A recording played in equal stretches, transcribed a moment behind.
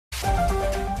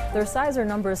Their size or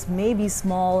numbers may be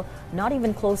small, not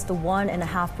even close to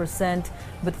 1.5%,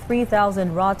 but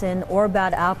 3,000 rotten or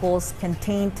bad apples can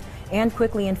taint and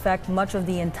quickly infect much of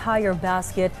the entire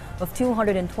basket of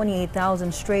 228,000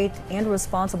 straight and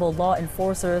responsible law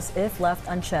enforcers if left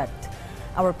unchecked.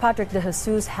 Our Patrick De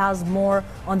Jesus has more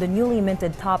on the newly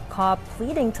minted top cop,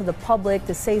 pleading to the public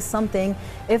to say something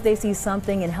if they see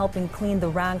something in helping clean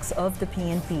the ranks of the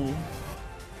PNP.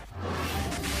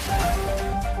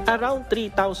 Around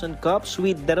 3,000 cops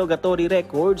with derogatory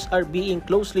records are being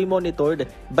closely monitored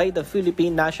by the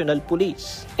Philippine National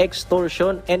Police.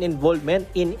 Extortion and involvement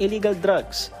in illegal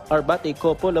drugs are but a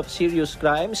couple of serious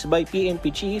crimes by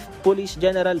PNP Chief Police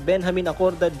General Benjamin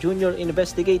Acorda Jr.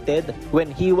 investigated when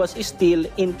he was still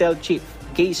Intel Chief.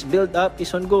 Case build-up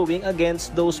is ongoing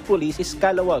against those police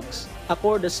scalawags.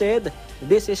 Acorda said,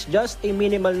 "This is just a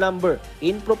minimal number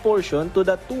in proportion to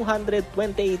the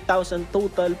 228,000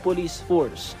 total police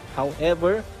force.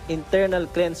 However, internal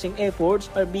cleansing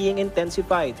efforts are being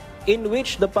intensified in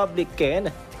which the public can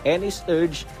and is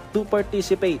urged to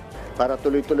participate." Para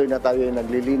tuloy-tuloy na tayo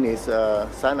naglilinis,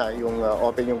 sana yung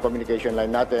open yung communication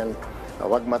line natin,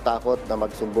 wag matakot na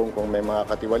magsumbong kung may mga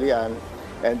katiwalian.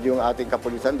 And yung ating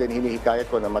kapulisan din, hinihikayat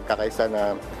ko na magkakaisa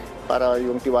na para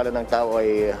yung tiwala ng tao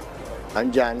ay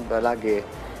andyan palagi.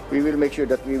 We will make sure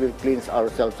that we will cleanse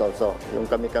ourselves also. Yung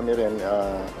kami-kami rin,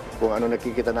 kung ano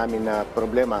nakikita namin na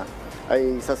problema,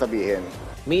 ay sasabihin.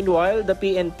 Meanwhile, the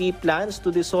PNP plans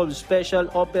to dissolve special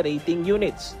operating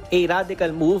units, a radical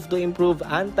move to improve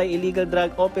anti-illegal drug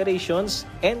operations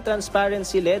and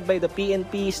transparency led by the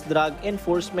PNP's Drug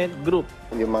Enforcement Group.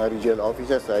 Yung mga regional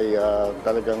offices ay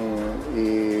talagang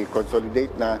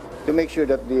i-consolidate na to make sure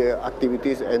that the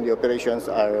activities and the operations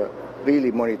are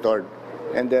really monitored.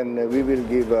 And then we will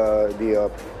give the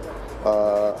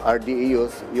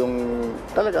RDEUs yung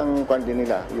talagang kwandi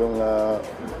nila, yung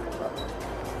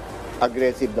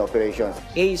aggressive na operations.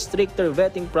 A stricter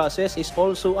vetting process is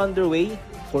also underway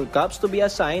for cops to be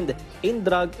assigned in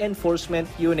drug enforcement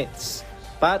units.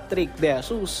 Patrick De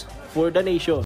Jesus for The Nation.